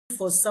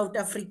for South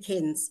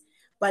Africans,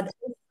 but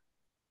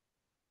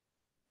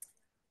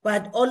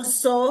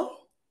also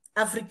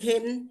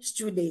African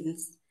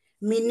students,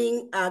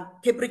 meaning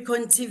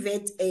Capricorn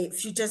TVET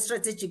future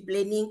strategic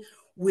planning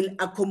will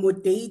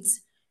accommodate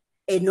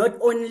not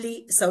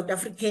only South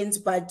Africans,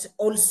 but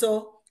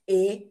also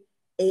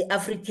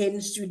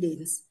African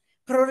students.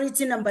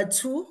 Priority number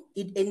 2,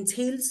 it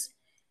entails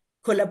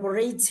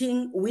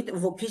collaborating with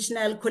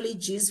vocational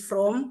colleges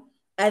from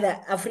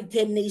other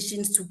African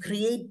nations to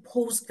create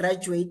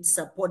postgraduate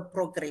support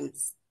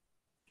programs.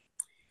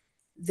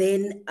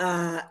 Then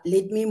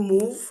let me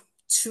move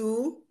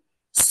to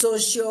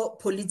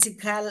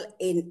socio-political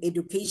and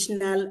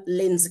educational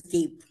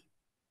landscape.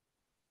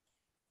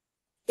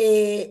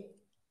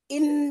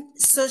 In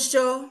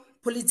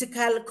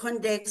socio-political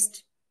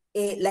context,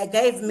 like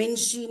I've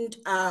mentioned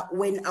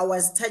when I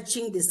was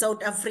touching the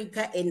South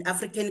Africa and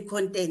African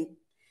continent,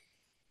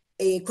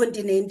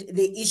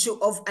 the issue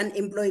of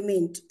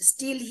unemployment,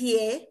 still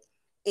here,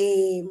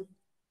 in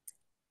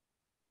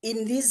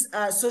this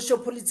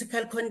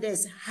socio-political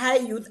context, high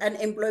youth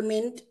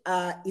unemployment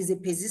is a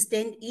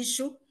persistent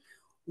issue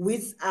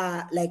with,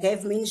 like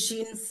I've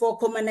mentioned,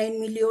 4.9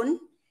 million.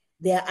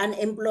 They are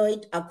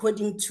unemployed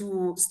according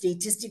to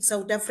Statistics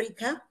South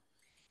Africa.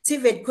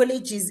 TVET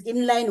colleges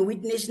in line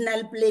with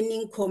National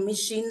Planning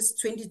Commission's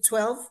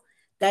 2012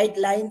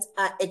 guidelines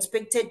are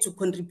expected to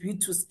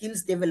contribute to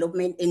skills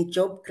development and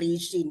job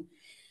creation.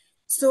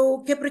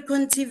 So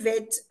Capricorn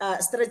TVET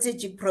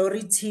strategic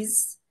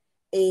priorities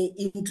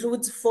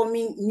includes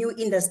forming new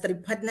industry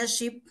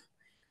partnership.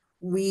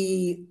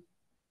 We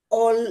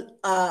all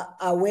are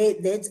aware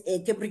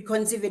that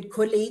Capricorn TVET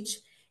College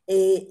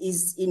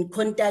is in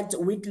contact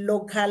with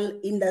local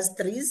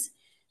industries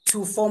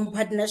to form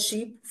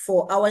partnership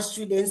for our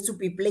students to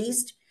be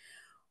placed,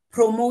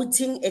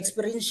 promoting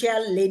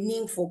experiential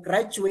learning for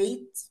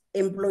graduates,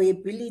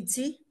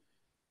 employability,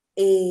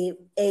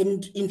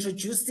 and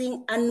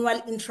introducing annual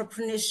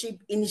entrepreneurship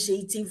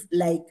initiative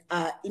like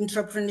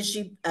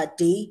Entrepreneurship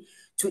Day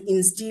to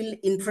instill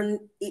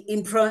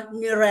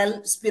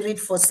entrepreneurial spirit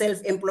for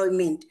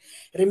self-employment.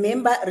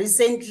 Remember,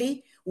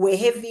 recently we're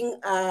having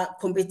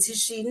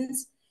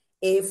competitions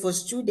for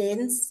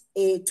students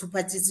to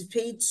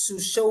participate to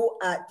show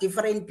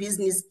different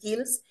business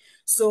skills.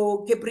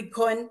 So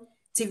Capricorn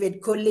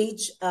TVET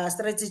College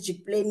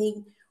strategic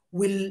planning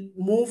will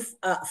move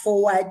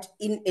forward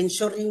in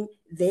ensuring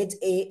that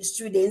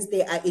students,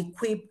 they are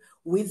equipped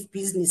with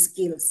business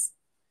skills.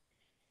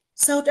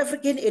 South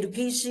African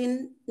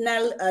educational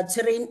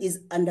terrain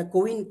is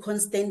undergoing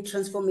constant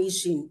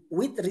transformation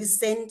with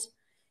recent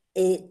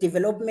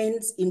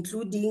developments,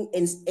 including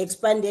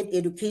expanded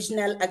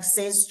educational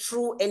access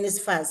through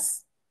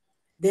NSFAS.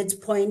 That's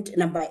point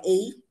number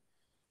A.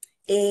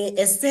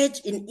 A surge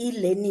in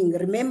e-learning.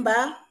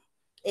 Remember,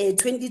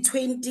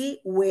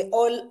 2020, we're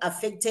all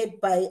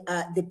affected by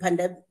the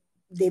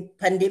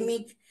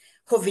pandemic,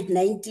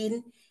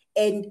 COVID-19,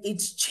 and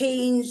it's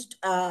changed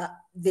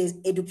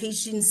the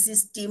education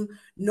system,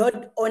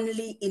 not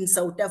only in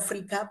South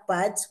Africa,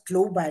 but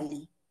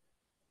globally.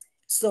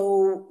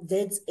 So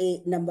that's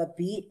number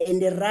B.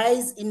 And the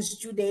rise in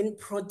student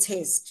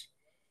protest.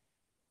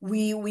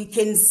 We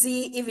can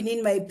see, even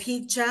in my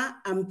picture,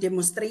 I'm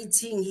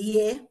demonstrating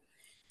here,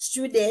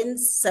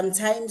 students,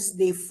 sometimes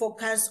they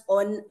focus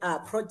on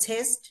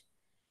protest.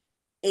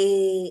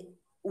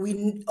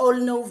 We all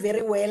know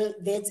very well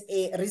that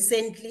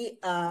recently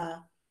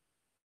our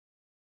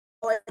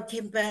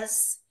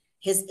campus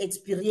has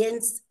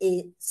experienced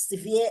a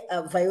severe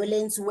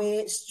violence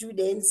where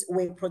students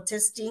were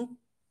protesting.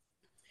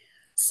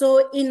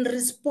 So in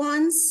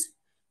response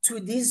to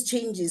these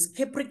changes,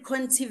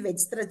 Capricorn TVET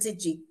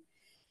strategy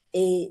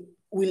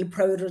will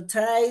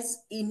prioritize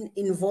in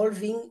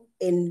involving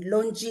and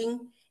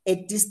launching a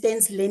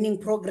distance learning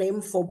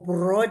program for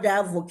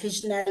broader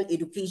vocational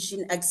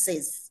education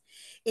access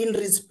in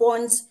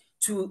response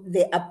to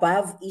the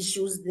above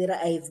issues that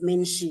I have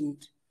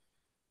mentioned.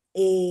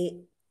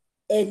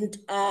 And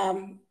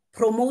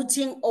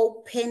promoting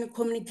open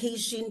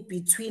communication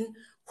between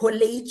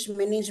college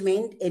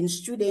management and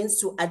students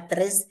to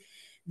address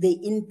the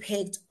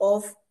impact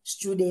of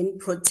student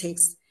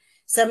protests.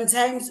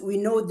 Sometimes we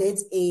know that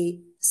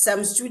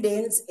some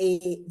students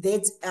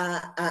that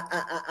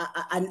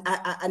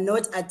are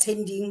not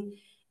attending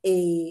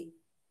a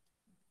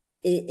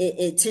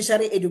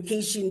tertiary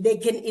education, they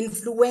can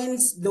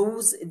influence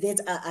those that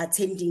are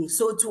attending.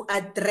 So to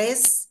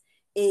address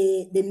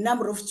the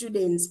number of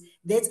students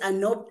that are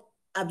not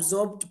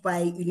absorbed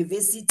by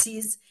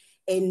universities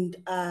and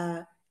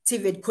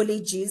TVET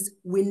colleges,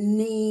 we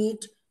need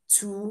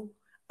to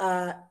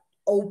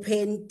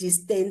open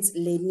distance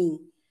learning.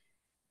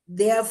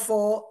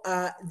 Therefore,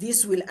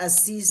 this will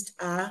assist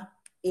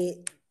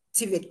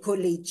TVET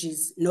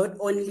colleges, not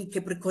only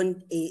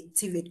Capricorn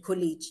TVET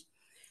College.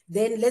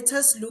 Then let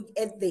us look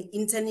at the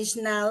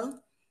international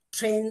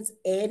trends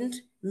and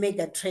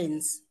mega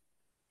trends.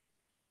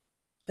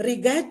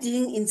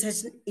 Regarding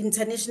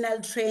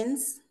international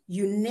trends,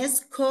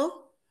 UNESCO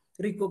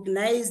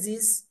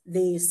recognizes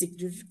the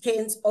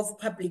significance of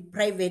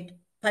public-private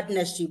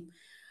partnership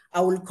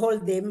I will call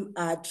them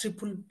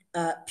triple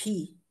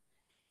P,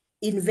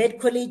 invent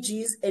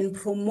colleges and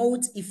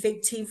promote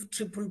effective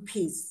triple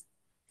Ps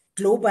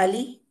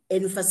globally,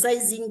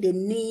 emphasizing the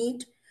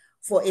need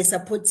for a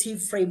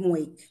supportive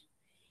framework.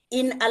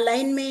 In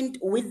alignment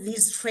with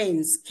these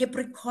trends,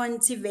 Capricorn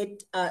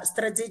TVET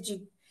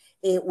strategic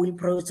will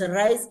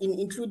prioritize in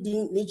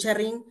including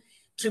nurturing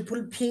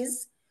triple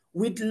Ps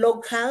with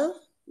local,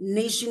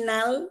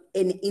 national,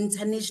 and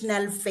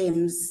international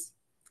firms.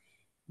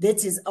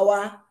 That is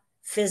our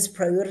first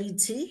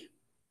priority.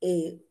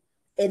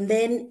 And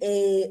then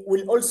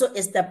we'll also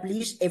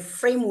establish a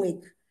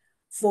framework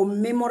for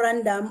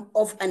Memorandum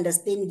of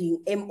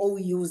Understanding,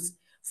 MOUs,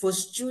 for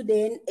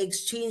student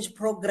exchange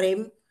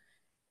programs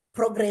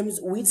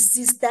with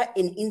sister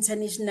and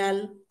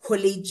international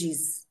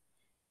colleges.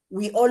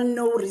 We all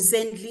know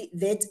recently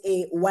that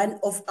one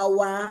of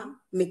our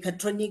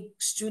mechatronic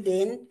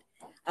students,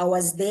 I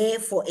was there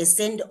for a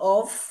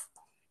send-off.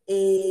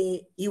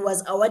 He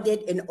was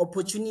awarded an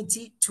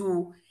opportunity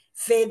to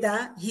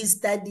further his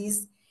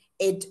studies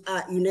at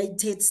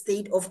United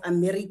States of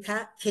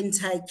America,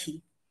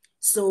 Kentucky.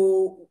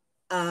 So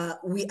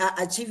we are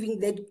achieving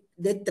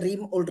that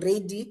dream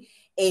already,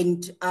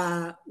 and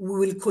we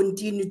will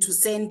continue to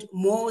send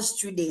more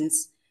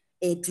students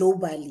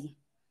globally.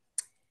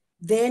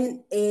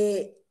 Then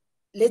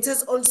let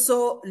us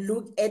also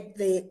look at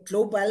the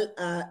global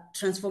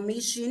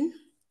transformation,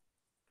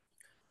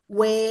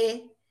 where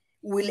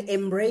we're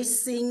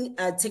embracing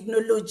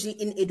technology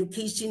in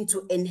education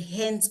to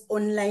enhance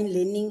online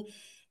learning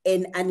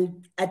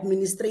and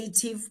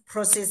administrative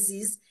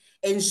processes,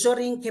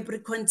 ensuring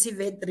Capricorn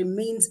TVET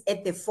remains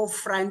at the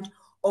forefront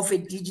of a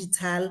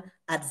digital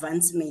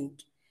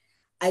advancement.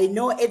 I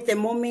know at the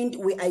moment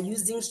we are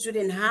using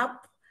Student Hub.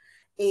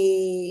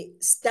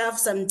 Staff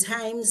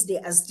sometimes they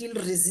are still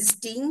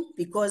resisting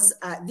because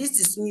this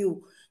is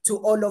new to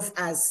all of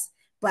us,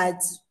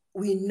 but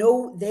we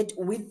know that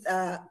with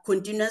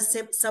continuous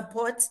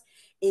support,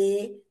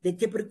 the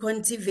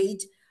Capricorn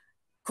TVET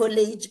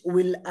College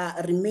will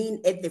remain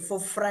at the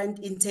forefront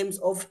in terms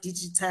of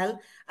digital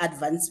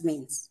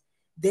advancements.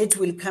 That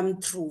will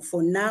come true.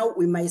 For now,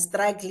 we might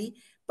struggle,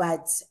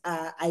 but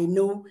I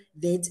know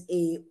that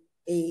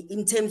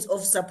in terms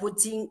of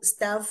supporting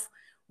staff,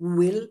 we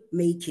will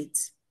make it.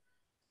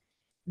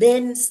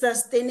 Then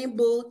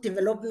sustainable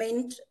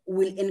development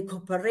will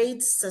incorporate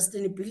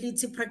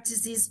sustainability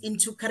practices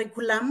into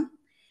curriculum,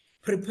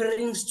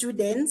 preparing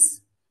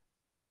students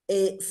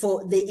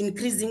for the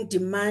increasing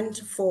demand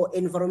for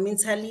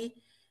environmentally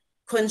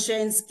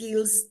conscious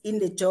skills in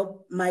the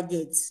job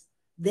market.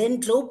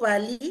 Then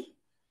globally,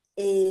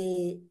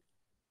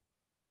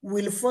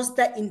 will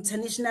foster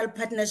international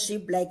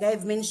partnership, like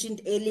I've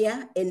mentioned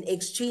earlier, an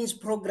exchange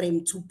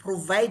program to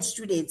provide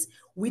students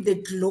with a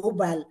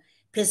global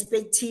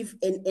perspective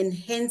and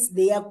enhance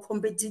their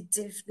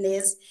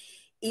competitiveness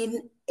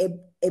in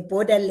a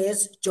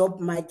borderless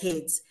job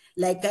market.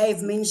 Like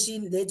I've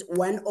mentioned that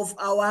one of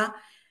our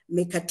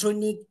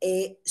mechatronic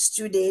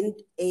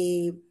student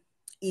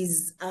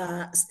is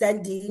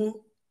studying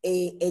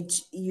at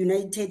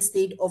United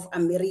States of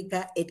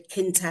America at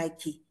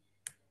Kentucky.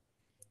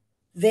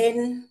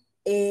 Then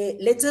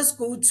let us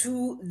go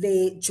to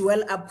the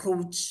dual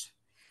approach.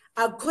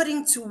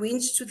 According to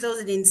Winch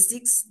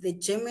 2006, the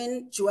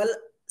German dual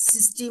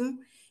system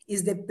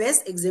is the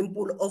best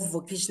example of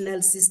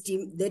vocational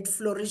system that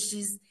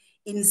flourishes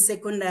in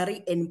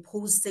secondary and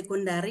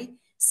post-secondary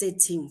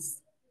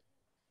settings.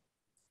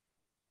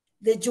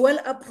 The dual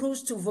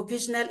approach to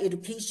vocational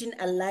education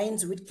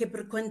aligns with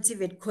Capricorn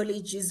TVET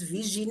College's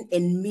vision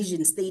and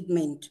mission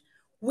statement,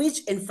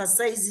 which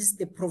emphasizes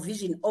the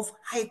provision of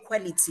high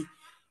quality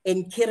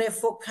and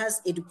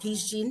career-focused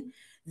education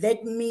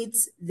that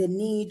meets the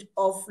need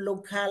of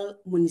local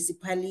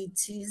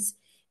municipalities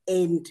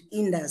and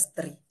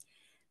industry.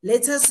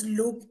 Let us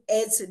look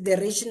at the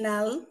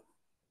rationale,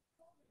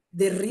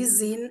 the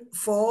reason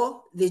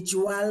for the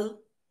dual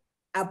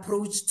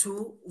approach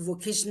to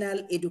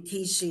vocational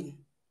education.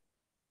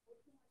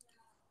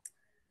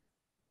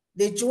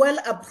 The dual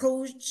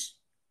approach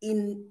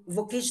in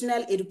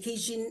vocational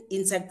education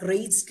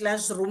integrates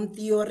classroom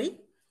theory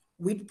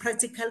with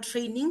practical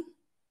training,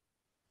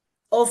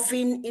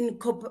 often in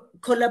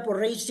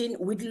collaboration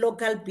with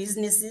local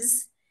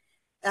businesses.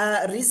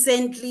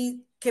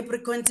 Recently,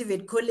 Capricorn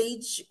TVET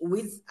College,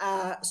 with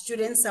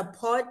student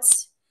support,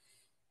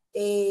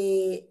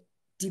 a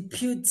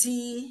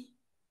deputy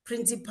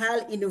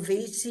principal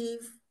innovative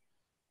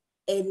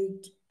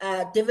and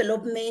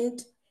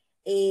development,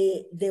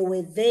 they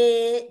were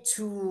there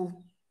to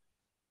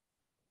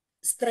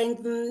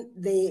strengthen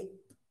the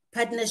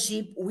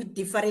partnership with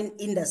different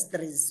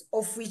industries,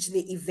 of which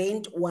the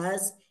event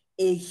was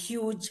a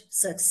huge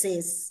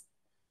success.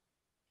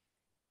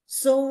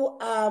 So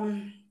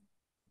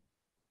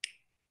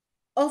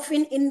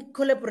often in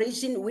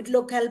collaboration with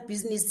local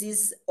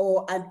businesses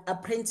or an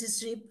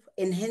apprenticeship,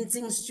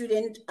 enhancing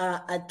student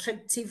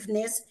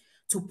attractiveness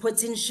to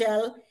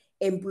potential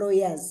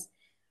employers.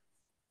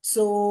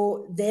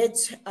 So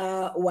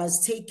that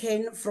was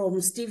taken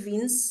from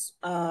Stevens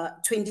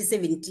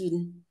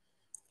 2017.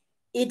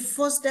 It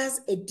fosters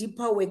a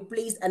deeper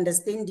workplace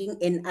understanding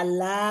and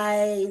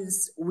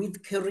aligns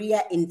with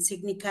career and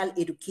technical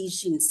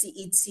education,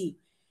 CET,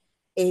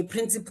 a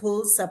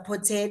principle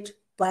supported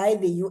by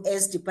the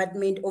US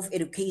Department of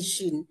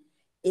Education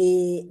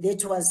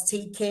that was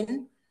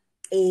taken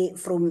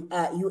from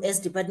US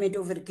Department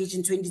of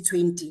Education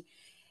 2020,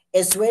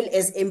 as well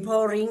as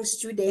empowering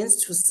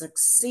students to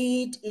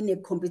succeed in a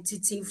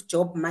competitive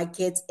job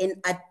market and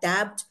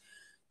adapt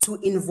to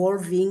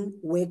evolving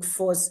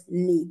workforce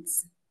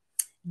needs.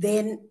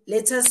 Then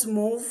let us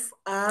move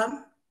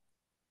to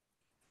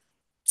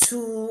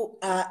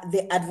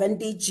the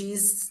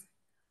advantages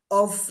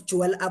of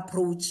dual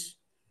approach.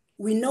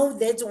 We know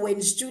that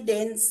when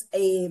students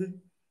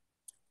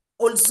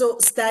also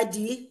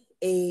study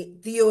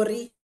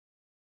theory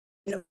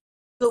and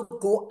also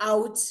go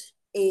out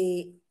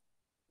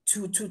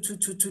to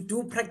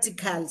do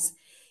practicals,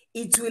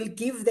 it will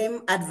give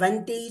them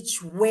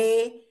advantage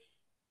where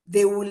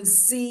they will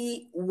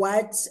see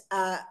what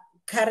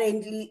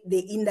currently the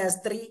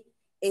industry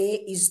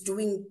is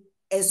doing,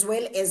 as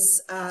well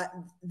as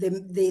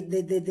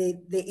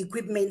the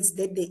equipments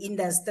that the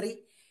industry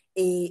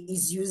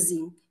is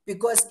using.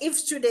 Because if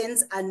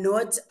students are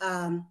not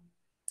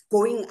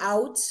going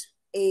out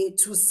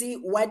to see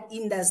what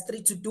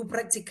industry to do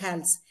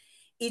practicals,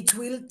 it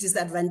will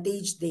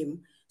disadvantage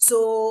them.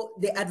 So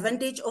the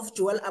advantage of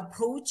dual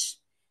approach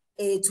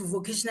to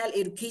vocational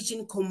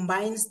education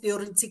combines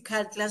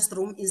theoretical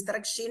classroom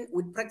instruction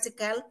with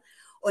practical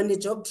on the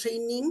job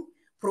training,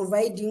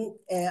 providing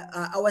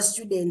our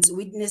students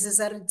with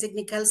necessary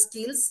technical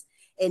skills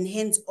and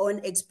hands-on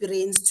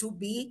experience to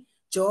be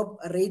job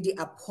ready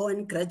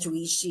upon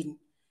graduation.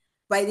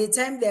 By the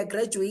time they are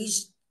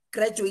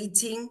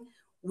graduating,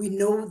 we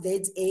know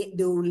that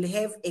they will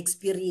have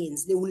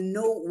experience. They will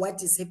know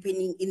what is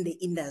happening in the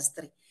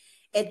industry.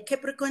 At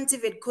Capricorn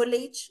TVET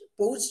College,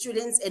 both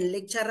students and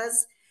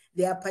lecturers,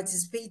 they are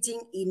participating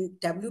in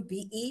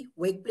WBE,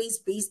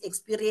 workplace-based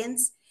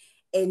experience,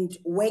 and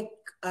work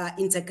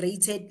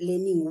integrated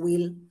learning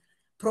wheel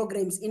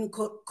programs in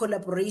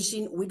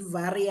collaboration with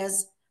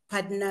various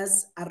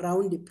partners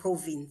around the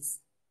province.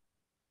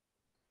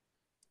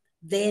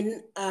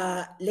 Then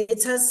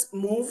let us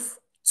move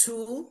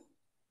to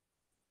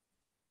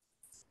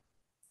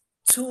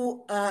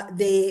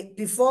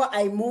before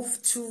I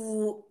move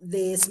to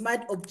the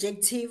SMART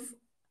objective,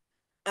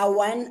 I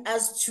want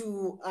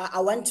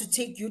to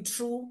take you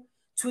through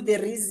to the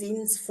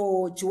reasons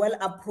for dual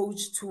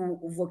approach to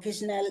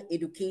vocational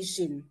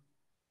education.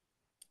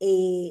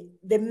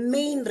 The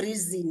main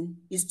reason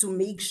is to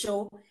make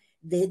sure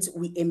that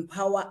we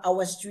empower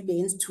our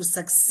students to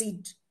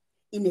succeed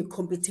in a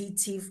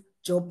competitive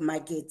job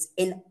market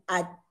and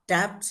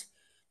adapt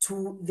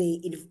to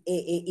the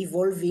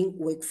evolving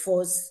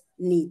workforce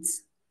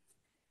needs.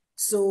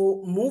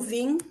 So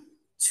moving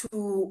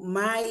to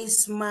my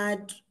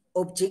SMART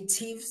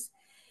objectives,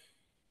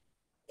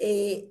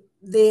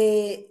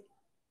 the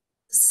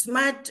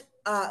SMART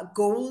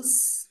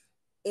goals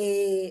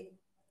that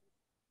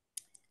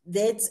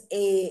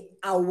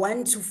I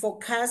want to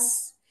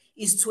focus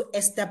is to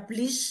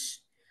establish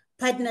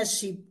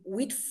partnership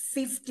with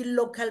 50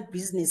 local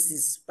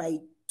businesses by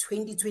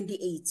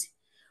 2028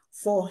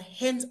 for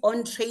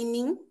hands-on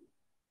training,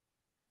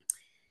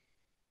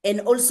 and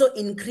also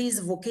increase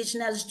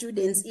vocational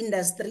students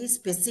industry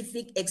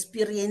specific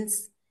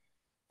experience.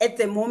 At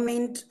the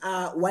moment,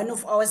 one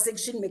of our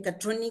section,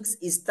 mechatronics,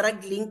 is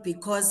struggling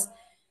because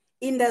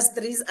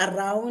industries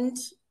around,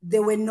 they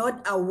were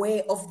not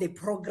aware of the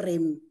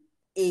program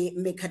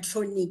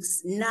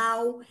mechatronics.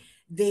 Now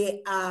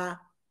they are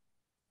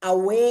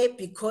aware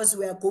because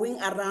we are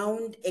going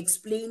around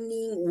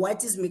explaining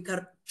what is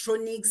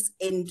mechatronics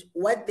and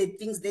what the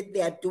things that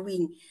they are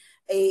doing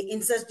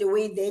in such a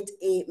way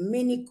that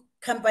many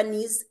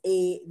companies,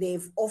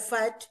 they've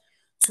offered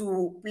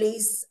to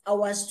place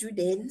our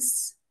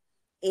students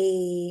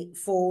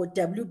for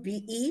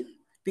WBE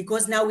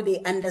because now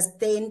they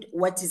understand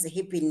what is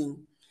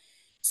happening.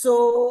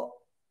 So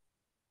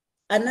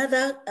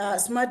another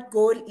SMART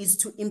goal is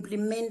to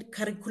implement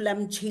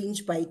curriculum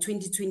change by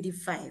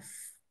 2025.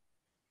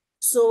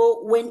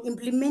 So when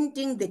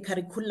implementing the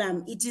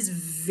curriculum, it is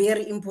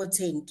very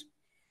important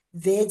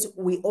that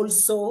we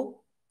also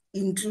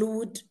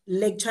include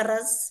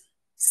lecturers,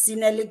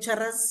 senior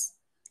lecturers,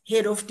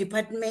 head of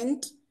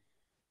department,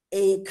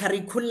 a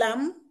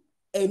curriculum,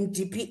 and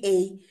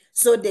DPA,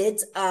 so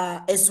that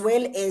as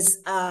well as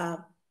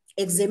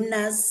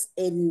examiners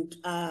and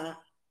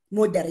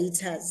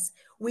moderators.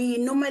 We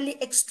normally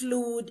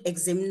exclude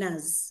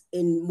examiners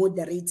and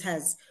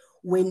moderators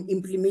when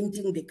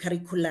implementing the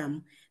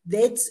curriculum.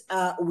 That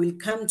will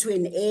come to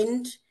an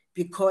end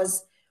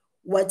because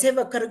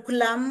whatever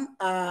curriculum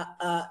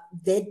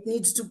that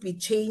needs to be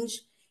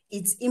changed,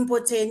 it's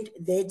important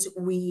that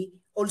we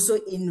also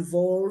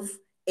involve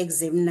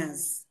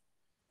examiners.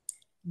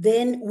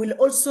 Then we'll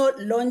also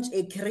launch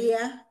a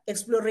career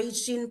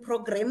exploration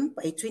program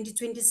by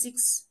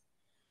 2026,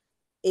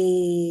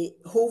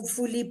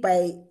 hopefully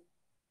by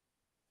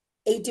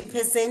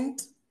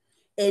 80%,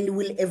 and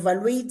we'll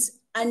evaluate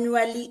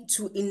annually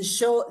to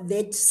ensure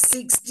that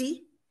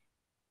 60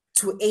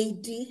 to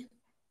 80,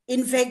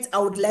 in fact, I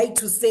would like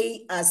to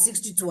say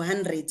 60 to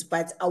 100,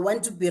 but I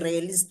want to be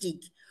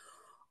realistic,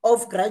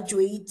 of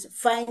graduates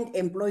find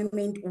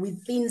employment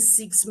within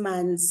 6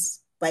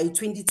 months by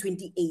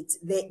 2028.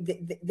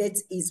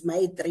 That is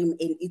my dream,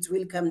 and it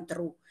will come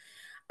true.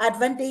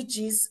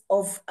 Advantages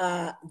of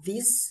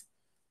this,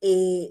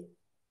 it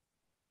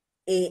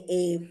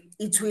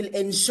will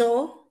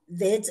ensure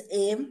that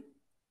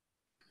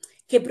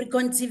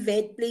Capricorn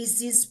TVET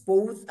places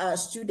both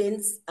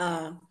students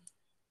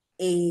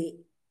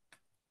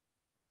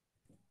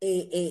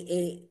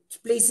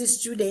places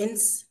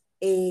students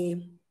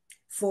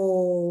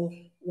for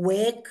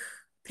work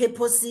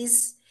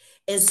purposes,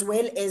 as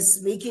well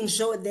as making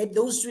sure that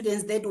those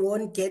students that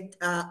won't get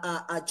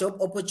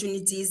job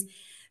opportunities,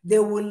 they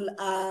will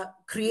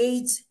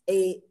create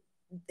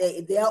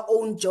their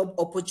own job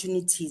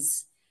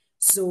opportunities.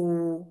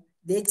 So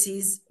that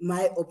is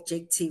my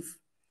objective.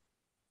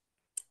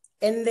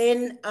 And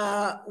then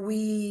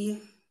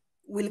we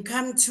will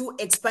come to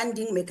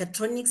expanding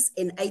mechatronics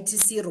and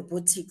ITC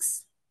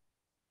robotics.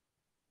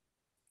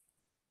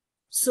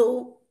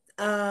 So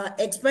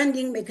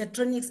expanding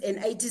mechatronics and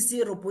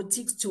ITC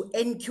robotics to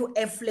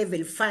NQF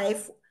level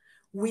 5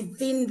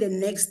 within the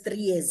next 3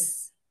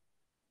 years.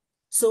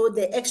 So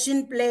the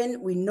action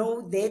plan, we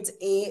know that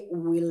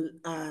will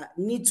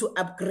need to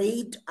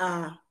upgrade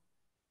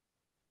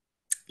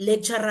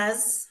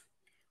lecturers,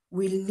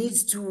 will need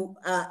to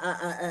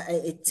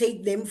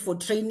take them for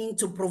training,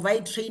 to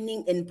provide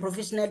training and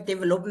professional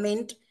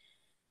development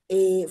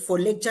for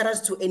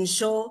lecturers to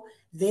ensure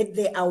that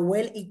they are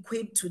well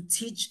equipped to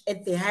teach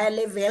at the higher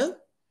level.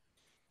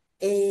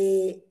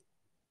 The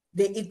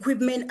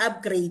equipment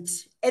upgrade.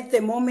 At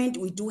the moment,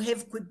 we do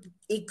have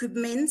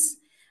equipments,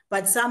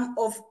 but some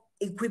of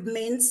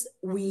equipments,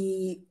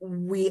 we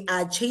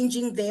are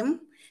changing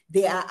them.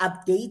 They are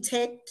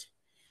updated.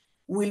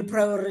 We'll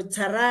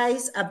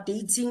prioritize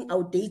updating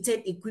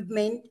outdated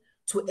equipment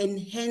to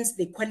enhance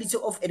the quality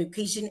of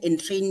education and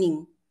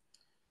training.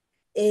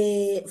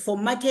 For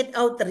market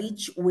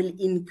outreach, will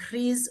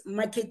increase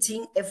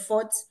marketing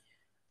efforts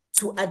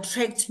to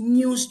attract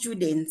new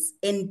students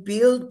and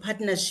build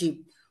partnership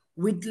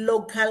with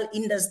local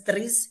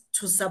industries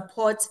to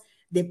support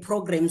the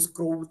program's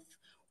growth.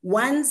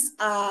 Once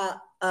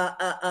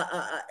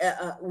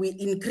we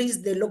increase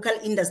the local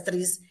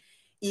industries,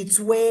 it's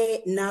where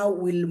now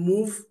we'll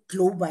move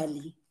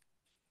globally.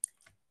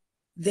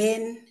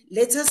 Then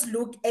let us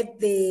look at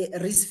the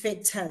risk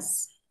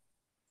factors.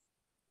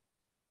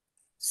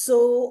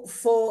 So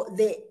for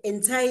the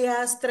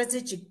entire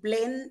strategic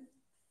plan,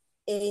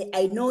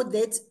 I know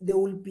that there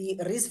will be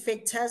risk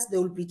factors, there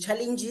will be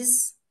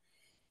challenges.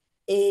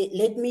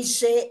 Let me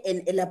share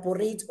and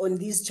elaborate on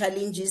these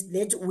challenges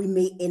that we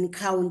may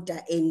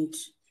encounter, and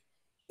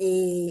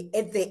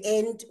at the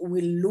end,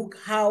 we'll look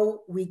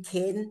how we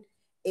can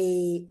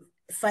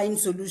find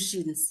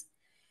solutions.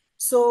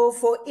 So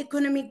for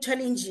economic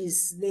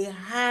challenges, the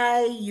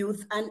high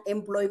youth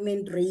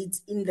unemployment rate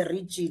in the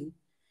region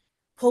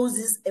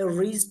poses a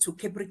risk to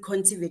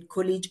Capricorn TVET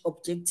College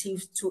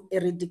objectives to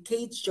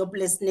eradicate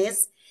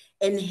joblessness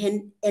and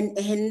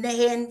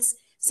enhance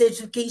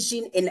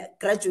certification and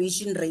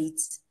graduation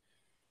rates.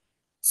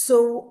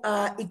 So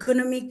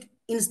economic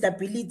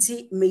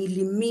instability may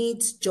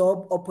limit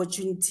job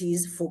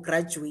opportunities for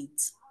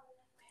graduates.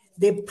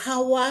 The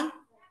power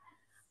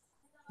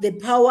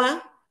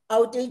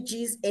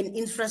outages and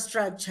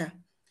infrastructure.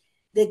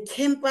 The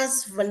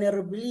campus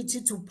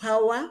vulnerability to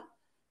power,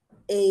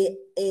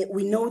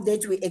 we know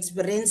that we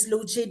experience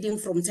load shedding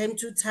from time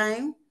to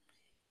time.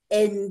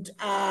 And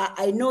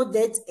I know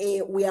that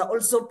we are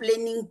also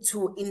planning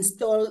to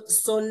install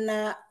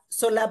solar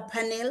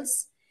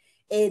panels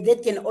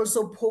that can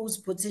also pose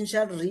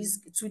potential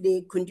risk to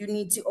the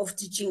continuity of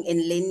teaching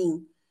and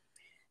learning.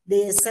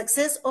 The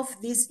success of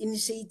this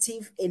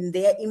initiative and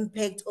their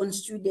impact on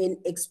student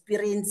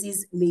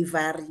experiences may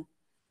vary.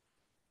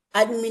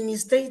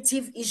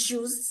 Administrative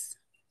issues,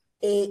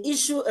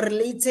 issue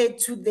related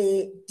to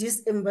the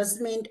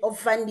disbursement of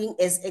funding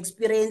as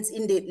experienced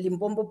in the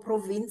Limpopo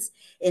province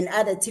and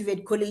other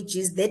TVET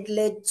colleges that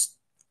led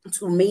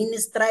to many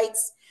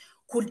strikes,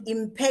 could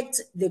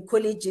impact the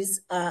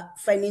college's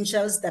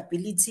financial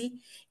stability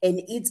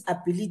and its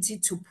ability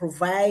to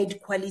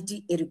provide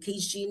quality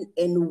education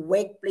and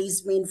work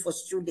placement for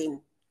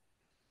students.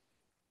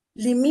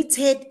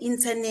 Limited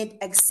internet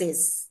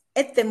access.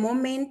 At the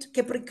moment,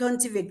 Capricorn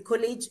TVET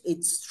College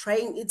is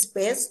trying its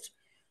best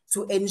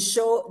to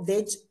ensure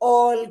that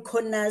all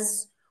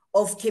corners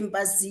of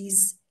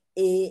campuses,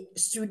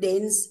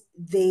 students,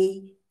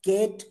 they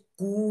get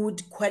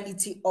good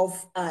quality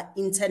of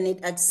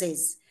internet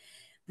access.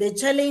 The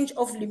challenge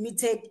of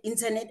limited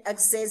internet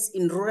access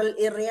in rural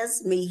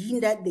areas may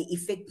hinder the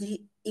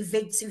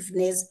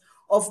effectiveness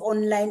of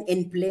online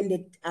and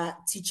blended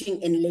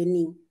teaching and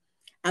learning.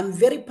 I'm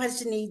very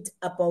passionate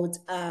about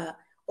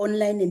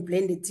online and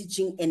blended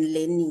teaching and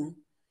learning.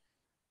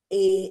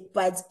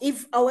 But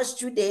if our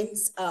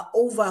students are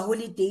over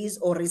holidays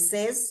or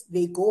recess,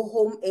 they go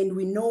home, and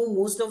we know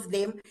most of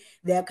them,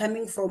 they are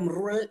coming from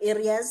rural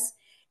areas,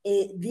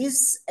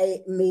 this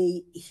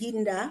may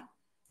hinder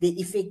the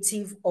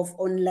effective of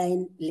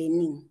online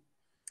learning.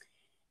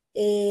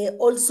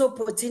 Also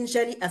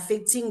potentially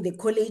affecting the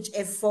college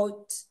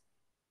effort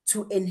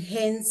to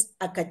enhance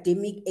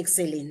academic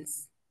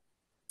excellence.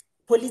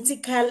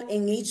 Political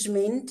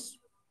engagement,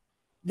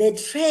 the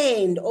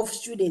trend of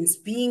students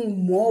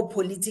being more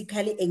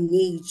politically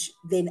engaged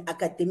than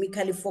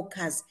academically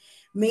focused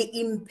may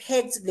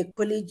impact the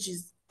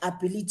college's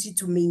ability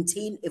to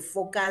maintain a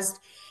focused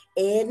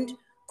and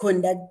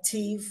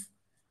conducive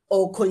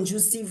or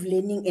conducive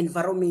learning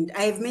environment.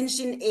 I have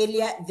mentioned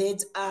earlier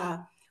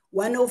that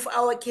one of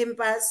our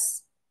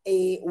campus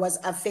was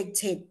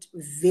affected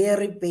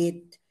very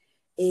bad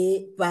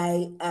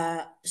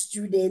by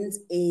students'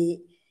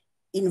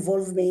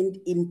 involvement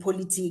in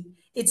politics.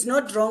 It's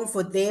not wrong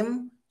for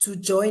them to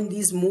join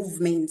these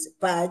movements,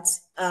 but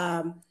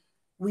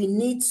we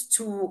need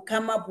to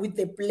come up with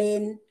a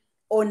plan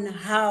on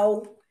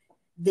how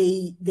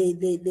they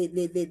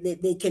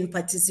can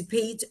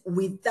participate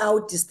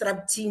without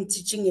disrupting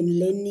teaching and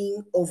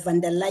learning or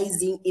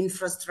vandalizing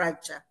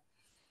infrastructure.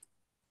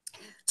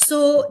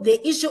 So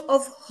the issue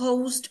of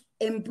host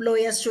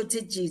employer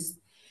shortages,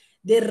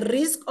 the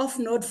risk of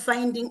not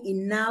finding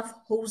enough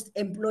host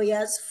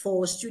employers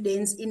for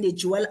students in the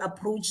dual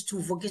approach to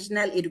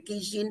vocational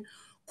education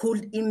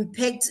could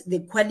impact the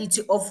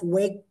quality of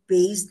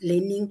work-based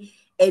learning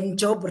and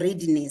job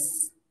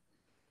readiness.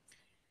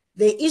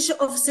 The issue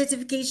of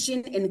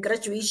certification and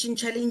graduation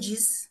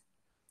challenges,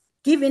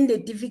 given the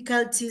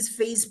difficulties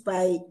faced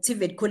by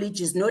TVET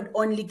colleges, not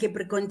only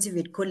Capricorn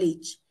TVET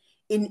College,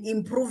 in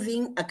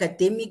improving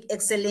academic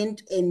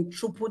excellence and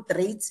throughput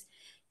rates,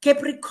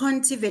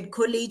 Capricorn TVET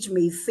College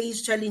may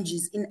face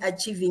challenges in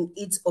achieving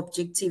its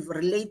objective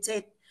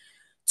related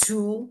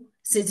to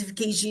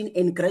certification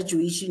and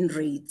graduation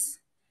rates.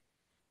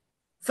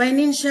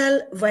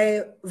 Financial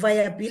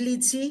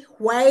viability,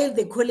 while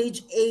the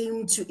college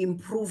aims to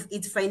improve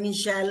its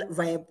financial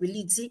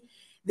viability,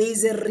 there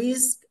is a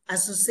risk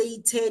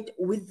associated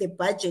with the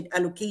budget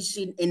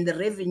allocation and the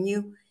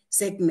revenue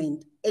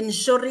segment.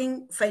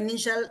 Ensuring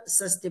financial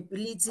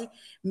sustainability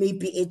may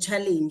be a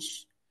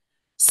challenge.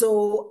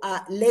 So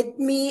let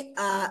me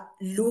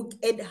look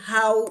at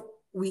how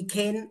we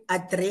can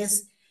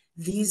address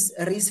these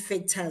risk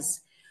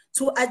factors.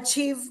 To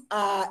achieve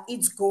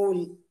its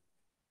goal,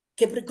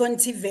 Capricorn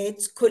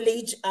TVET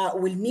College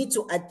will need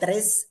to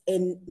address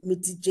and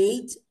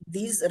mitigate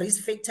these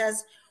risk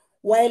factors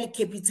while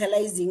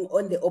capitalizing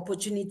on the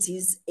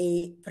opportunities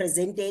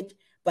presented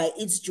by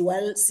its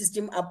dual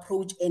system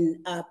approach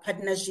and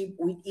partnership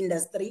with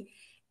industry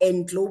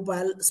and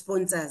global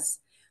sponsors.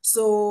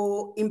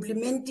 So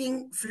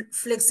implementing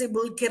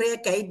flexible career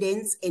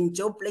guidance and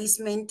job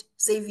placement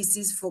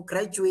services for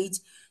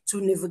graduates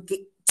to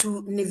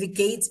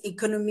navigate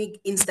economic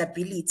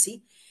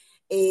instability.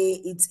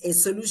 It's a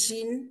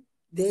solution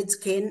that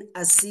can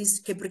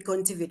assist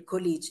Capricorn TVET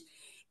College.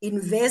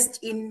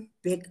 Invest in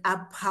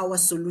backup power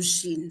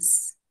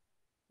solutions.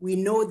 We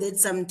know that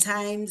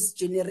sometimes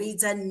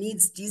generator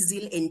needs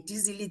diesel, and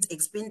diesel is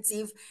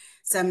expensive.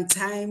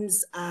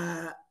 Sometimes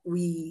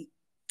we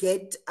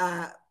get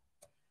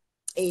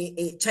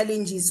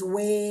challenges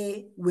where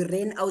we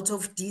ran out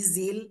of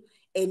diesel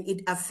and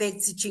it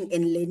affects teaching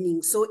and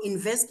learning. So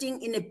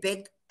investing in a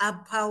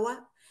backup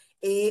power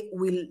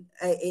will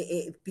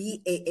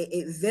be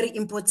a very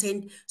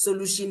important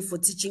solution for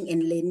teaching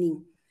and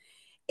learning.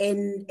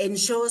 And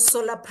ensure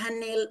solar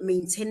panel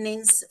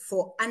maintenance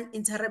for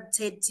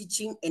uninterrupted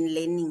teaching and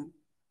learning.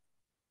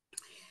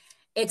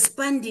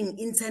 Expanding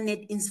internet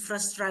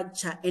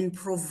infrastructure and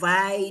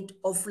provide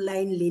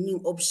offline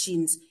learning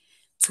options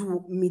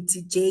to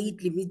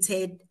mitigate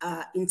limited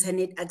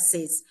internet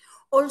access.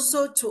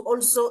 Also to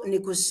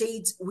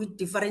negotiate with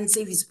different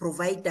service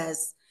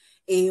providers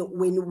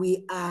when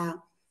we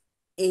are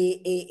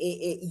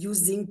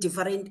using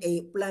different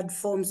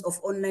platforms of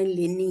online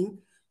learning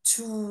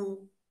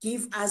to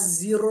give us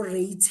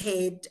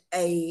zero-rated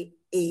a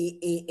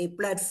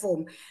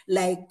platform.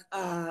 Like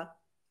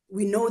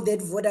we know that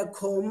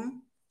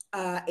Vodacom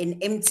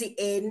and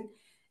MTN,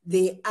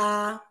 they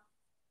are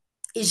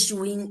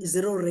issuing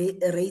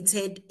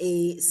zero-rated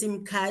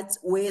SIM cards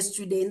where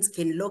students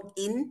can log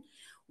in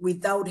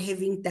without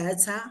having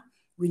data.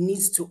 We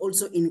need to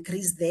also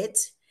increase that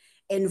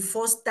and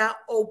foster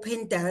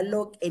open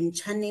dialogue and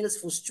channels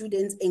for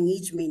students'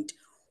 engagement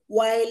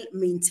while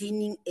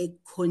maintaining a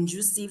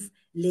conducive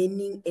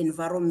learning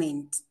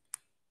environment.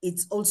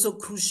 It's also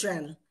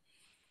crucial.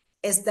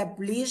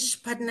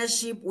 Establish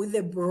partnership with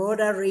a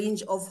broader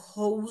range of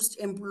host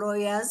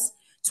employers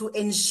to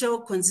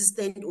ensure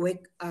consistent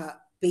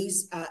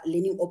work-based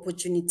learning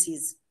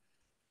opportunities,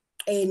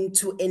 and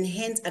to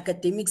enhance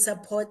academic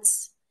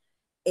supports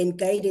and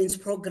guidance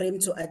program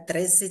to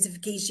address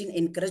certification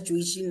and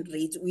graduation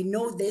rates. We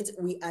know that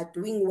we are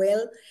doing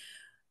well.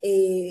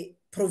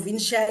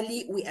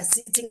 Provincially, we are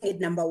sitting at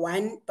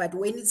 #1, but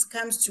when it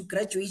comes to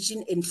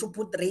graduation and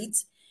throughput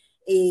rates,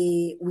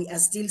 we are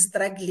still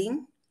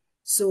struggling.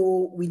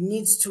 So we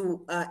need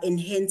to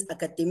enhance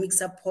academic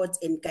support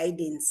and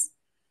guidance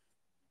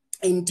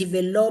and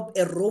develop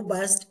a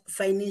robust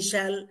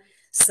financial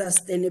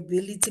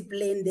sustainability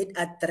plan that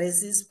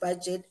addresses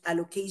budget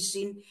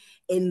allocation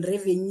and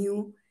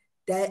revenue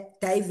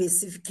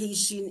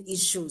diversification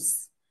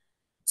issues.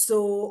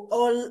 So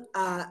all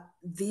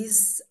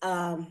this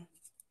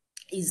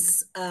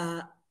is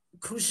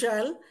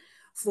crucial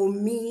for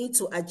me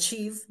to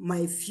achieve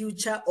my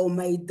future or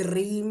my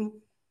dream,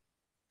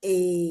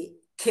 a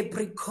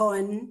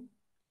Capricorn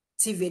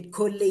TVET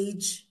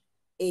College,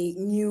 a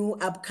new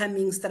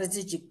upcoming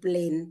strategic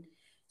plan.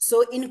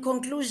 So in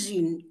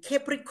conclusion,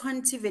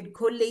 Capricorn TVET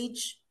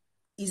College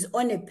is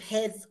on a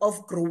path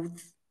of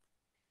growth,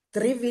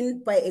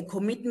 driven by a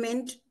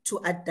commitment to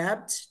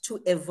adapt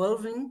to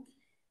evolving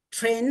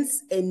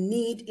trends and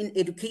need in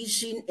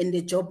education and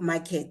the job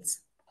market.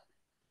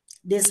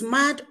 The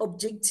SMART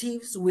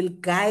objectives will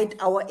guide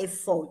our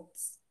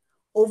efforts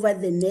over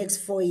the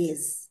next 4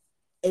 years,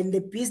 and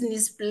the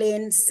business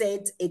plan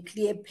sets a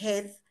clear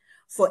path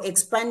for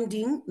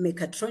expanding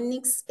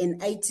mechatronics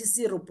and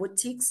ITC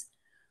robotics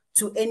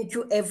to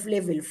NQF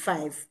level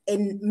 5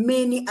 and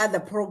many other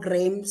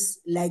programs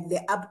like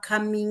the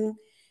upcoming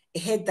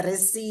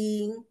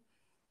hairdressing,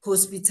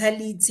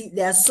 hospitality.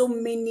 There are so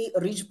many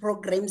rich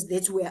programs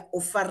that we are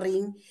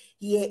offering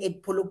here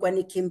at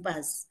Polokwane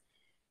campus.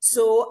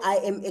 So I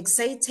am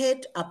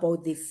excited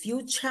about the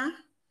future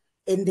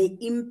and the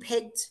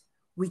impact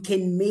we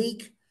can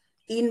make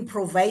in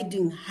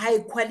providing high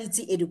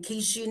quality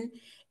education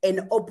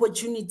and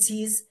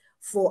opportunities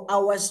for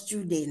our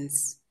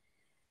students.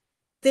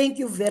 Thank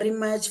you very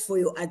much for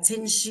your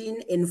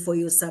attention and for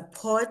your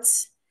support.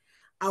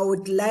 I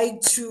would like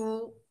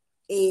to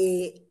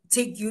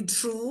take you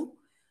through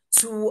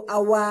to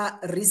our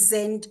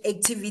recent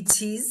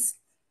activities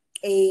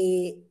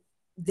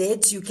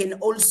that you can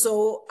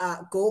also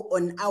go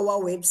on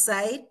our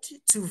website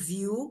to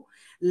view.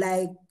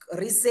 Like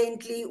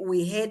recently,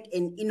 we had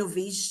an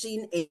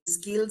innovation and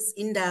skills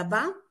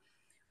indaba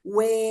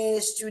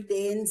where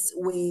students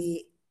were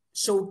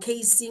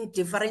showcasing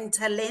different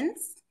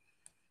talents,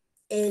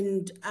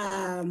 and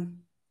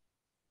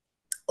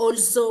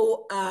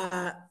also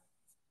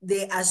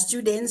there are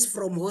students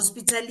from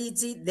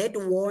hospitality that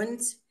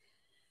want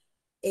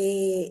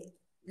a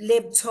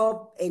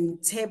laptop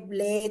and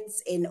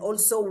tablets, and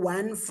also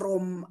one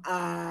from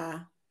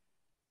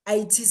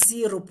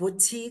ITC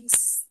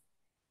robotics.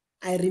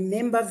 I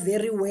remember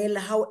very well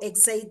how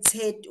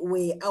excited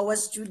were our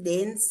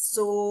students.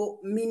 So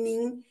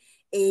meaning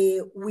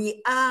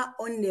we are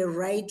on the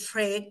right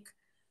track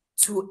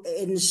to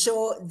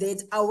ensure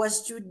that our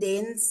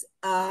students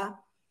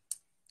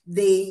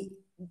they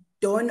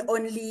don't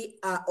only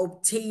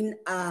obtain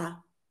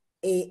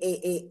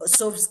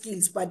soft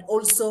skills, but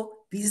also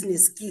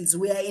business skills.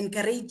 We are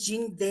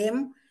encouraging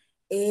them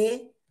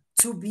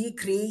to be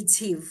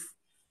creative.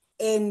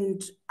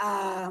 And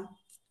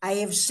I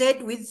have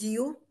shared with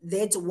you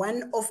that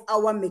one of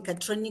our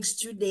mechatronics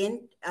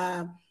students,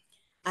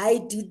 I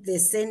did the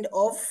send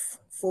off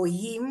for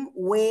him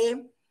where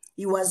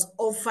he was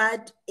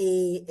offered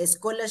a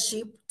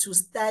scholarship to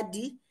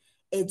study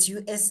at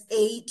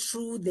USA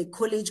through the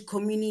College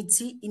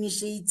Community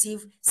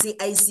Initiative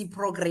CIC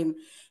program.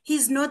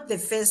 He's not the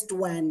first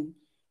one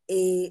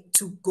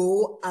to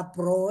go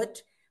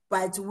abroad,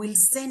 but will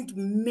send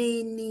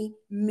many,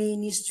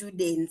 many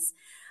students.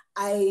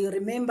 I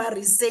remember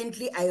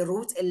recently I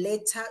wrote a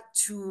letter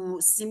to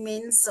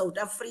Siemens South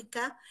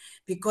Africa,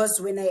 because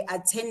when I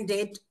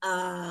attended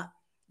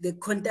the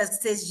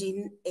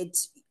contestation at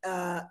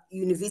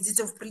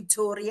University of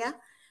Pretoria,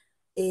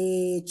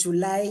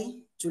 July,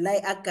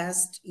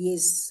 August,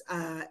 yes,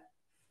 I've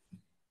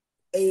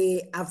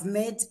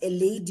met a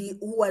lady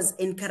who was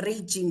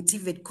encouraging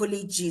TVET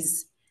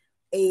colleges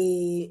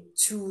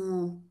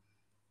to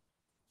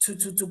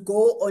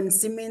go on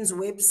Siemens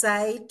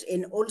website,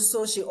 and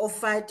also she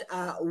offered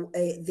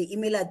the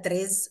email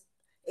address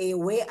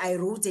where I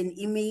wrote an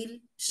email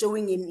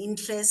showing an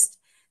interest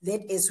that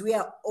as we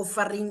are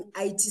offering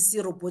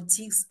ITC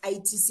robotics,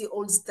 ITC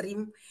all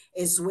stream,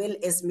 as well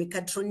as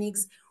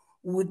mechatronics,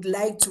 would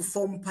like to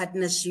form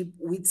partnership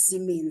with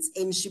Siemens.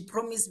 And she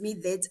promised me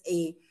that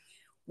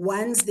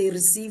once they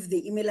receive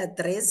the email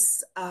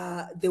address,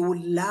 they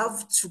would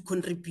love to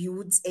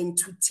contribute and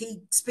to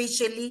take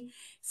especially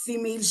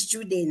female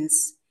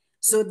students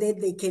so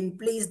that they can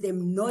place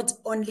them not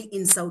only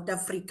in South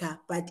Africa,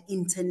 but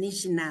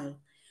international.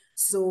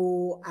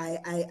 So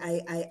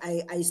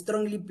I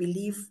strongly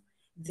believe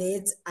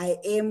that I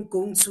am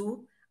going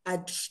to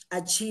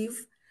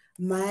achieve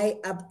my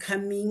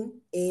upcoming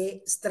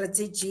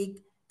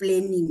strategic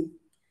planning.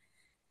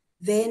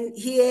 Then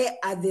here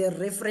are the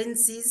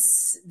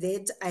references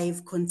that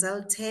I've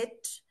consulted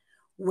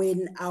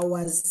when I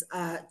was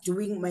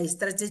doing my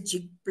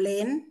strategic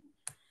plan.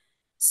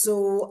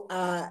 So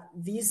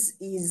this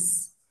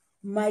is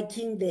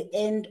marking the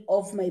end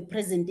of my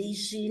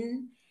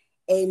presentation,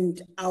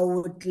 and I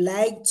would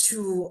like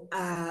to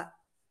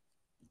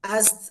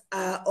ask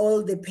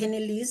all the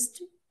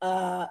panelists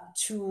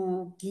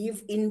to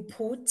give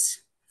input,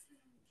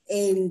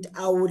 and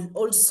I will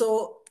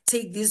also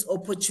take this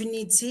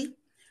opportunity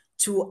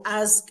to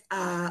ask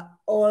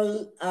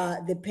all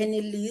the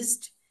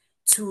panelists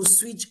to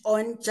switch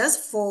on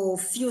just for a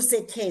few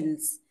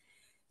seconds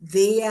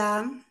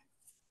their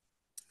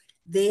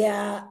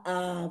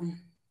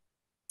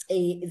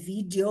a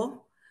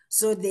video,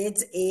 so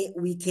that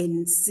we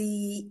can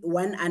see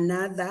one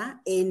another,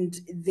 and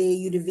the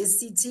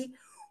university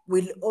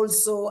will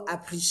also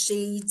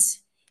appreciate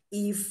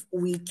if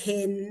we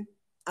can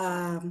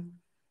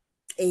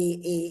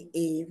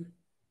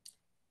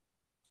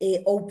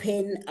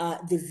open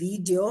the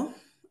video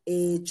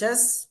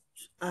just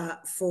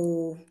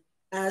for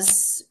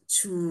us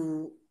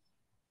to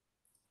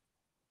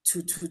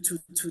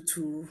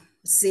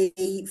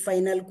say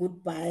final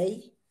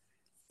goodbye.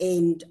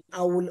 And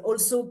I will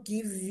also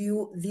give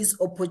you this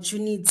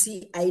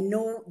opportunity. I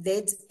know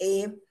that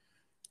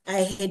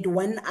I had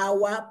 1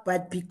 hour,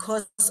 but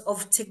because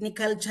of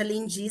technical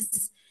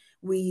challenges,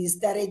 we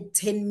started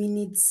 10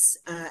 minutes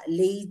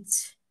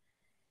late.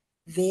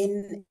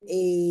 Then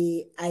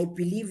I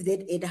believe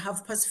that at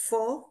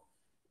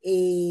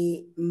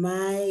 4:30,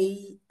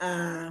 my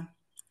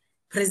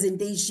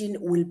presentation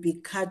will be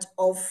cut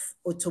off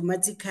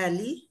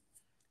automatically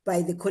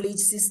by the college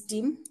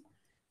system.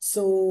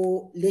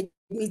 So let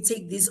me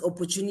take this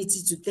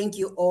opportunity to thank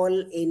you all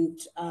and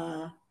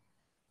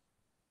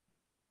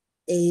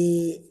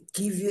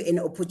give you an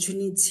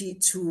opportunity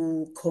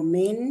to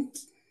comment,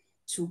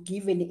 to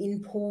give an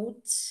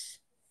input.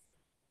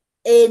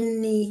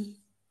 Any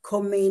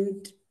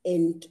comment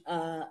and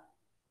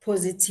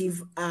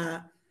positive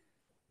a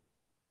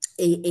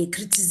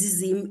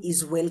criticism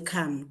is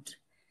welcomed.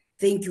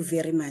 Thank you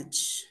very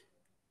much.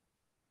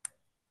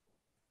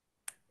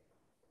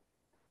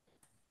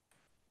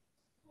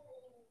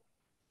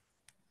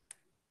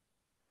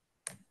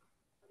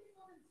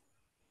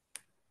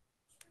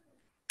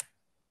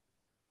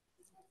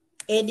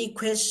 Any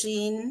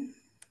question?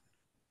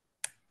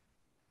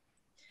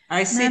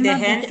 I see the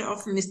hand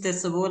of Mr.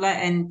 Tshabalala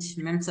and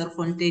Ma'am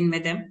Fontaine,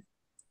 madam.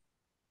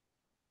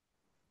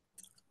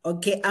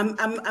 Okay,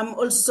 I'm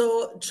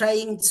also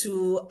trying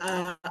to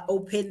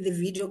open the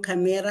video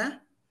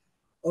camera.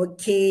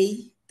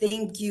 Okay,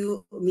 thank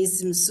you,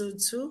 Ms.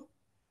 Msutu.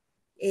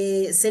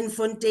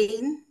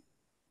 Fontaine,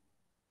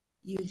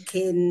 you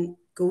can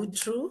go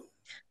through.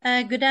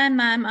 Good day,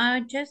 ma'am. I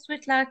just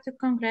would like to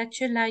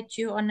congratulate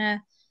you on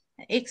an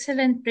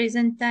excellent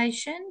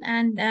presentation,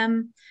 and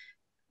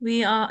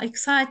we are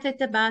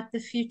excited about the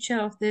future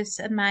of this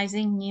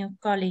amazing new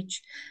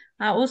college.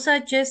 I also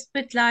just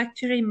would like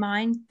to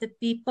remind the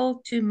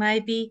people to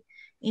maybe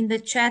in the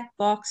chat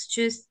box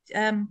just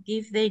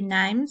give their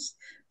names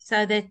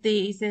so that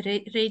there is a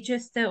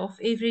register of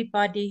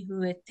everybody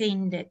who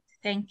attended.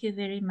 Thank you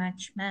very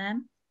much,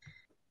 ma'am.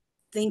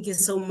 Thank you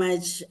so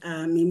much,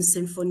 Ms.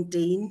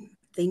 Fontaine.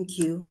 Thank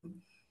you.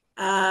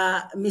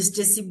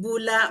 Mr.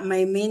 Sibula,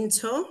 my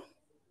mentor,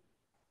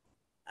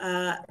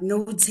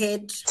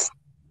 noted.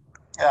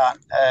 Yeah,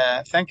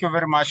 thank you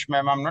very much,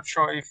 ma'am. I'm not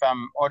sure if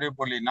I'm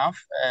audible enough.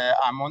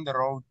 I'm on the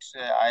road.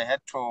 I had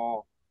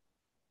to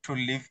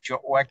leave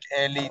work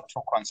early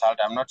to consult.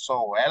 I'm not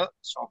so well,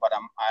 so but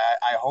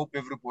I hope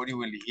everybody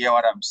will hear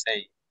what I'm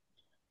saying.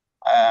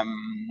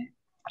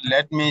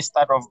 Let me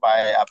start off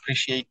by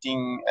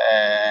appreciating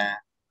a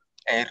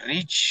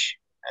rich,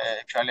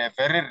 actually a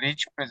very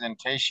rich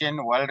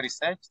presentation, well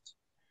researched,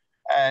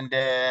 and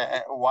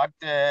what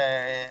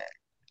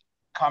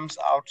comes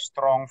out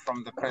strong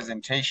from the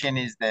presentation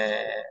is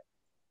the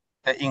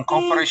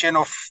incorporation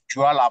of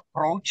dual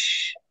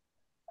approach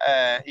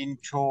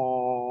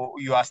into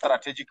your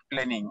strategic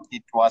planning.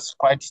 It was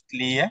quite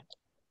clear.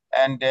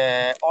 And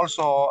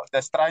also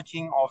the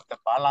striking of the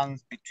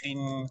balance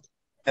between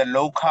the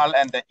local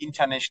and the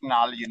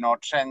international,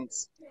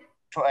 trends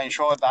to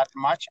ensure that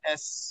much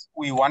as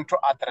we want to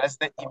address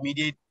the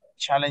immediate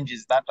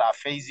challenges that are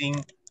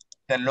facing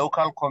the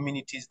local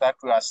communities that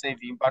we are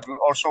serving, but we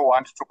also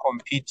want to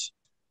compete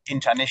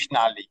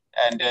internationally.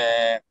 And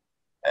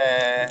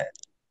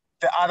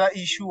the other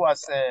issue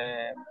was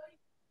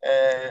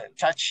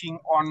touching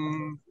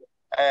on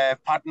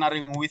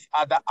partnering with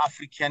other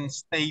African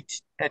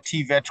state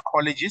TVET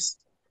colleges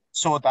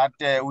so that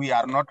we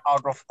are not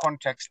out of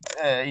context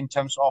in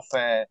terms of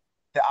the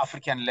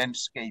African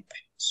landscape.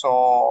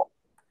 So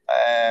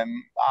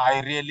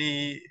I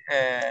really,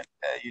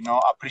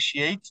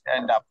 appreciate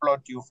and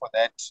applaud you for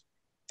that.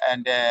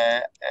 And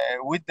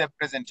with the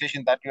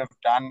presentation that you have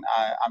done,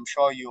 I'm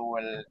sure you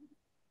will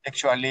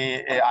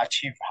actually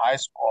achieve high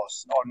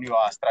scores on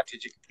your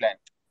strategic plan.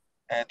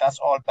 That's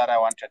all that I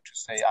wanted to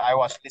say. I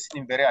was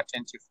listening very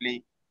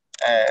attentively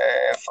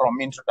from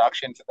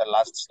introduction to the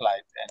last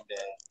slide, and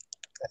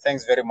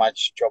thanks very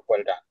much. Job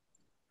well done.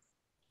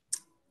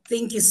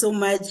 Thank you so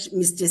much,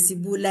 Mr.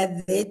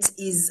 Sibula. That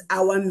is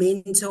our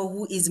mentor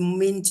who is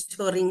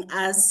mentoring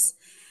us.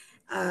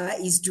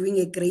 Is doing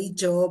a great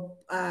job,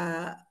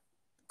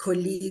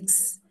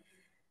 colleagues.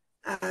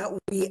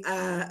 We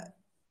are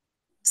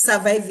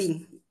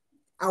surviving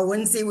I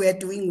won't say we're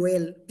doing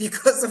well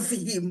because of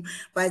him,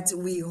 but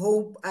we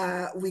hope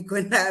we're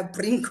gonna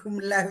bring cum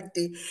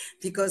laude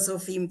because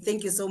of him.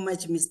 Thank you so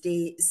much,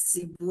 Mr.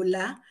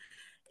 Sibula.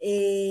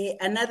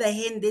 Another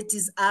hand that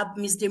is up,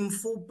 Mr.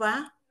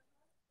 Mfupa.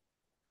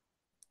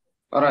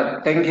 All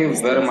right, thank you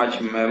very much,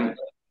 ma'am.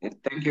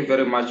 Thank you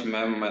very much,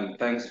 ma'am, and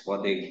thanks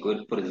for the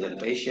good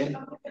presentation.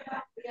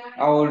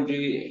 I would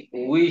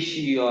wish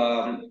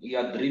your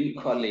dream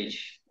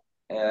college.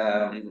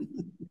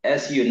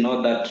 As you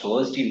know that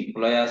most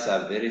employers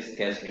are very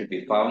scarce to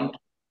be found.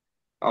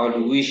 I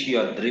would wish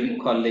your dream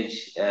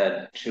college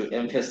to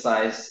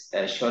emphasize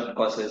short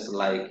courses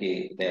like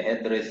the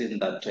hairdressing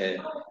that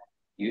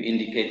you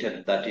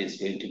indicated that is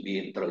going to be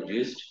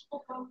introduced,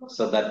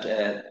 so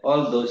that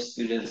all those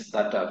students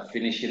that are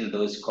finishing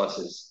those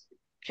courses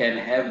can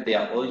have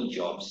their own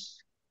jobs,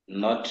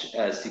 not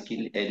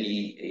seeking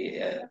any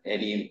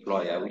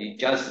employer. We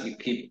just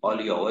keep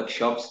all your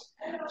workshops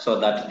so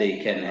that they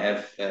can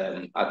have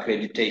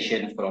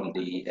accreditation from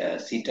the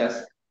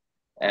CETAs,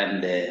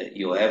 and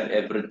you have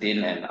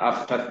everything. And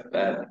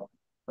after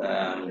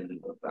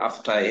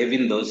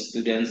having those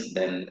students,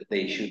 then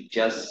they should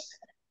just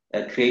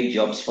create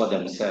jobs for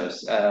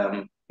themselves.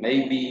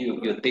 Maybe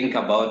you think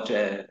about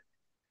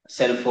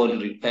cell phone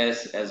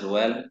repairs as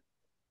well.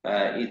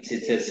 It's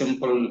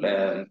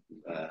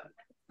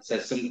a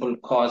simple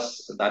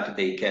course that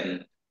they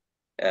can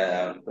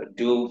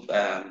do,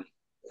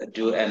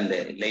 and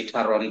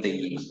later on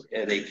they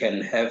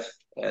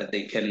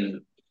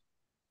can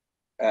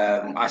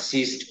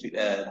assist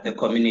the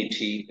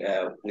community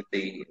with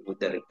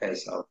the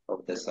repairs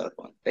of the cell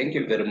phone. Thank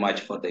you very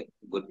much for the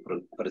good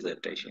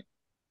presentation.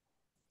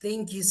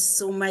 Thank you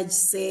so much,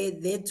 sir.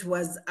 That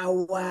was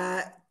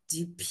our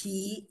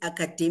DP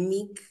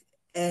academic.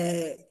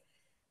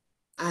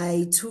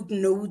 I took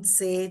notes,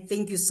 sir.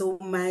 Thank you so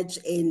much.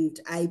 And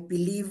I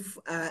believe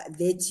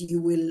that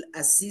you will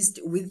assist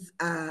with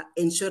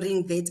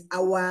ensuring that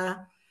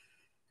our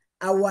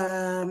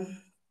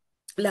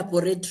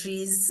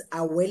laboratories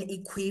are well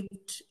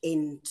equipped.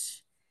 And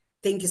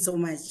thank you so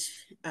much.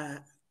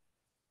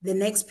 The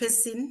next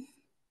person.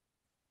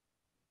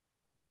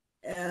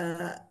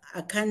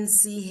 I can't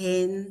see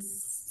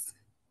hands.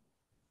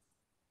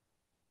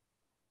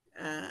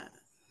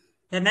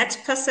 The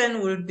next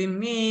person will be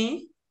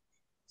me,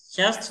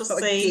 just to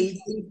Okay.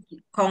 say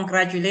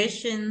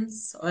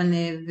congratulations on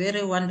a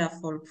very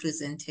wonderful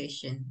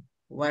presentation.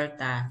 Well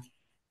done.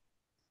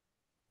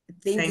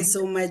 Thank you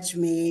so much,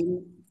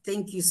 ma'am.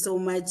 Thank you so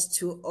much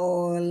to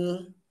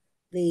all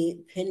the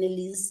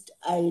panelists.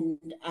 And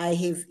I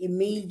have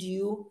emailed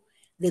you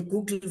the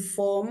Google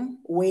form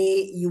where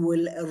you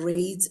will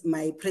rate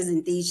my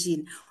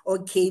presentation.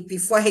 Okay,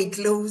 before I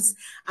close,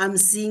 I'm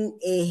seeing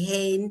a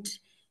hand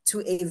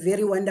to a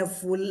very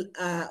wonderful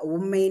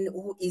woman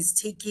who is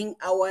taking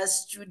our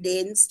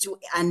students to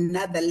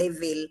another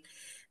level.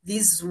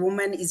 This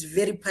woman is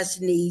very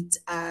passionate.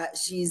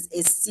 She's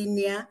a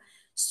senior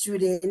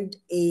student,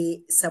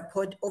 a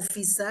support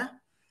officer.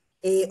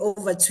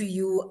 Over to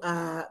you,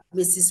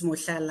 Mrs.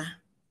 Mohlala.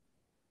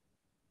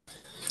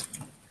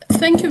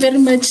 Thank you very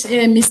much,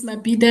 Ms.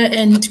 Mabida,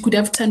 and good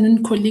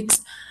afternoon,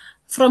 colleagues.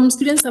 From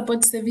Student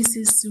Support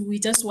Services, we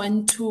just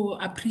want to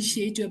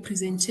appreciate your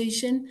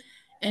presentation,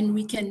 and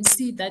we can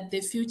see that the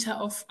future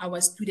of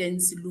our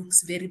students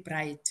looks very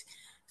bright.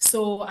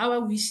 So our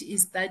wish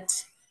is that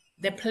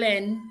the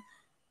plan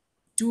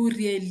do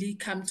really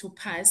come to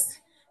pass,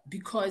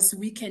 because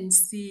we can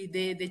see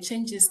the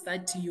changes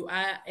that you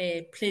are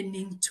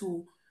planning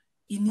to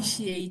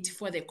initiate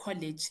for the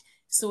college.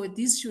 So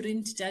this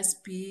shouldn't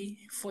just be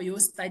for your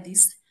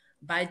studies,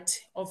 but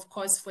of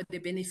course for the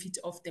benefit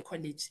of the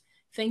college.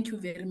 Thank you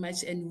very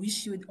much, and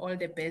wish you all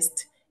the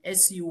best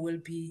as you will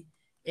be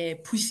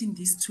pushing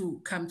this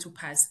to come to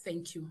pass.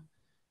 Thank you.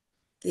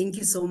 Thank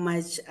you so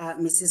much,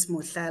 Mrs.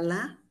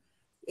 Mohlala.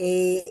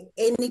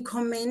 Any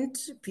comment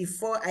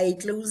before I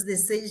close the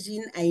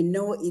session? I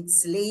know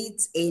it's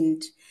late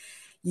and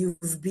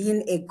you've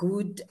been a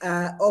good,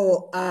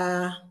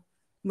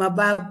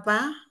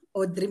 Mabapa,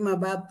 Audrey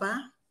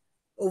Mabapa,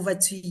 over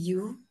to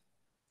you.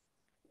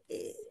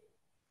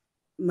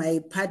 My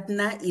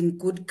partner in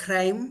good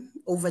crime,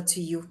 over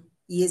to you.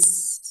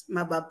 Yes,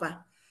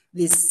 Mabapa,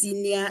 the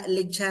senior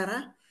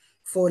lecturer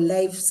for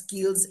life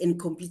skills and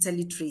computer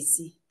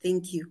literacy.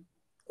 Thank you.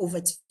 Over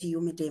to you,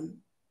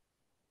 madam.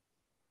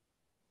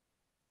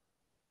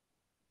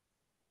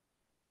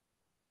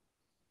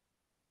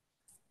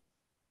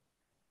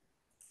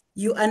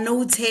 You are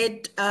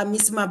noted,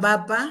 Ms.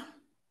 Mabapa.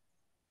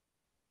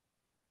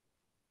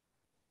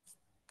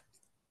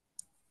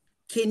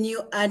 Can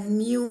you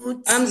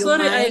unmute? I'm your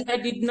sorry, mic? I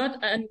did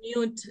not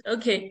unmute.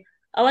 Okay.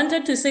 I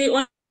wanted to say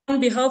on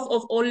behalf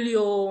of all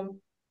your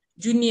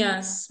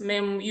juniors,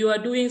 ma'am, you are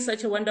doing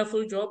such a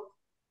wonderful job.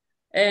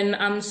 And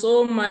I'm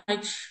so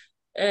much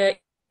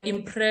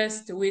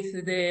impressed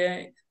with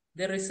the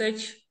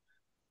research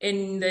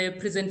and the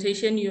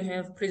presentation you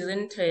have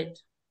presented.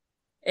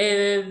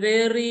 A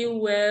very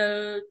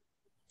well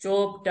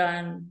job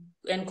done,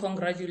 and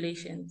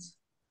congratulations.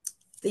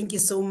 Thank you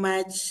so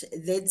much.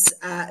 That's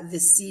the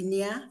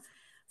senior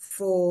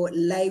for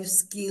life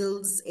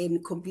skills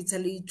and computer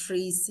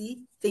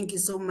literacy. Thank you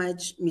so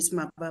much, Ms.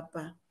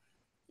 Mapapa.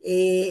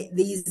 There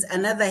is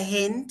another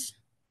hand.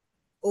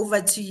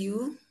 Over to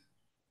you.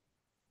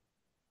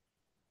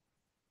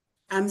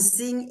 I'm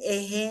seeing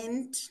a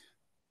hand.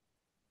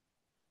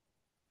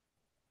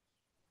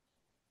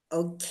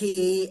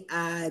 Okay,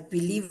 I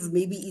believe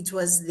maybe it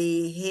was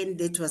the hand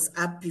that was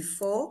up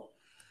before.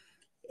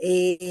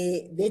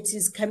 That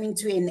is coming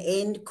to an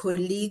end,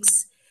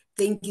 colleagues.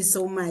 Thank you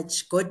so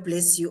much. God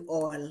bless you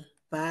all.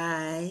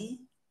 Bye.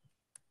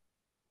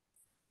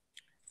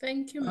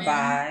 Thank you, ma'am.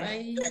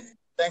 Bye. Bye.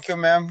 Thank you,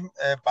 ma'am.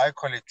 Bye,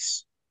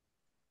 colleagues.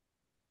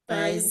 Bye.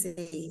 Bye.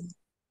 Say.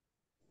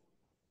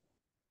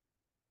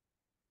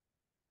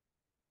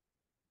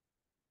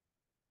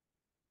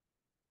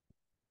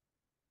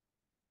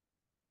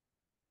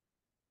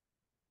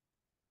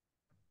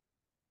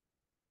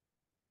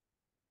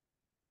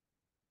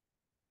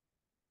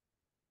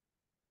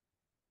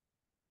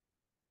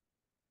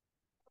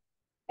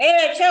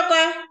 Hey,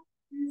 Chokwa.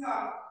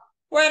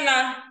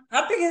 Wena,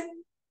 happy?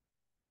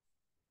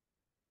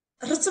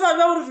 Re tseba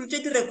ba gore re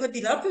tse di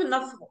recordile hape nna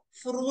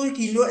forogo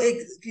ke no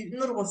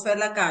re go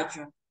fela ka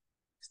tšwa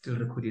Still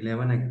recording,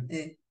 eh?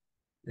 eh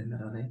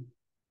Then,